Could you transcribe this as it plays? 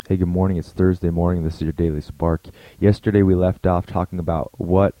Hey, good morning. It's Thursday morning. This is your Daily Spark. Yesterday we left off talking about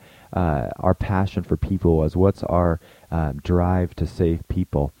what our passion for people was. What's our drive to save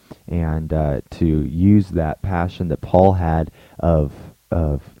people, and to use that passion that Paul had of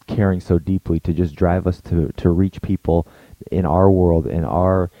caring so deeply to just drive us to reach people in our world, in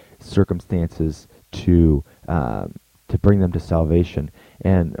our circumstances, to bring them to salvation.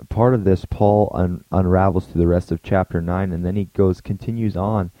 And part of this, Paul unravels through the rest of chapter 9, and then he continues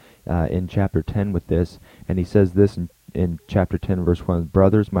on in chapter 10 with this, and he says this in chapter 10, verse 1,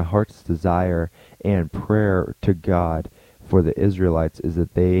 "Brothers, my heart's desire and prayer to God for the Israelites is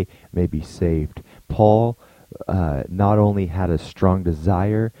that they may be saved." Paul not only had a strong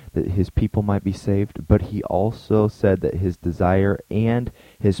desire that his people might be saved, but he also said that his desire and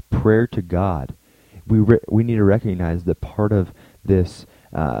his prayer to God, we need to recognize that part of this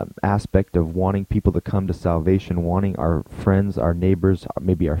aspect of wanting people to come to salvation, wanting our friends, our neighbors,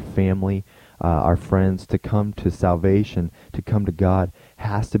 maybe our family, our friends to come to salvation, to come to God,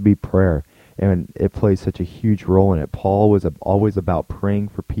 has to be prayer. And it plays such a huge role in it. Paul was always about praying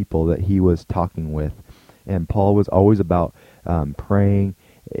for people that he was talking with. And Paul was always about praying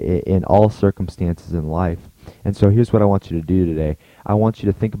in all circumstances in life. And so here's what I want you to do today. I want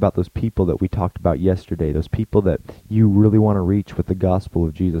you to think about those people that we talked about yesterday, those people that you really want to reach with the gospel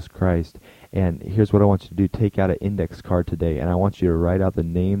of Jesus Christ. And here's what I want you to do. Take out an index card today, and I want you to write out the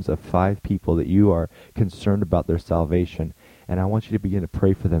names of 5 people that you are concerned about their salvation. And I want you to begin to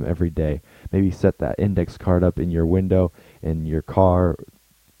pray for them every day. Maybe set that index card up in your window, in your car,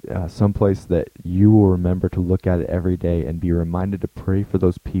 someplace that you will remember to look at it every day and be reminded to pray for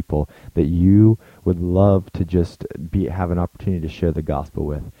those people that you would love to just have an opportunity to share the gospel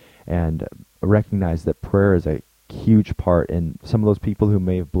with. And recognize that prayer is a huge part, and some of those people who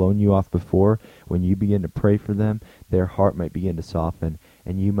may have blown you off before, when you begin to pray for them, their heart might begin to soften,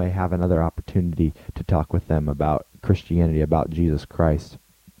 and you may have another opportunity to talk with them about Christianity, about Jesus Christ.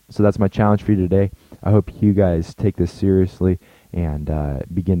 So that's my challenge for you today. I hope you guys take this seriously and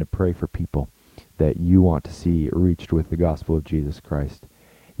begin to pray for people that you want to see reached with the gospel of Jesus Christ.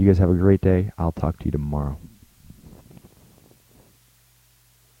 You guys have a great day. I'll talk to you tomorrow.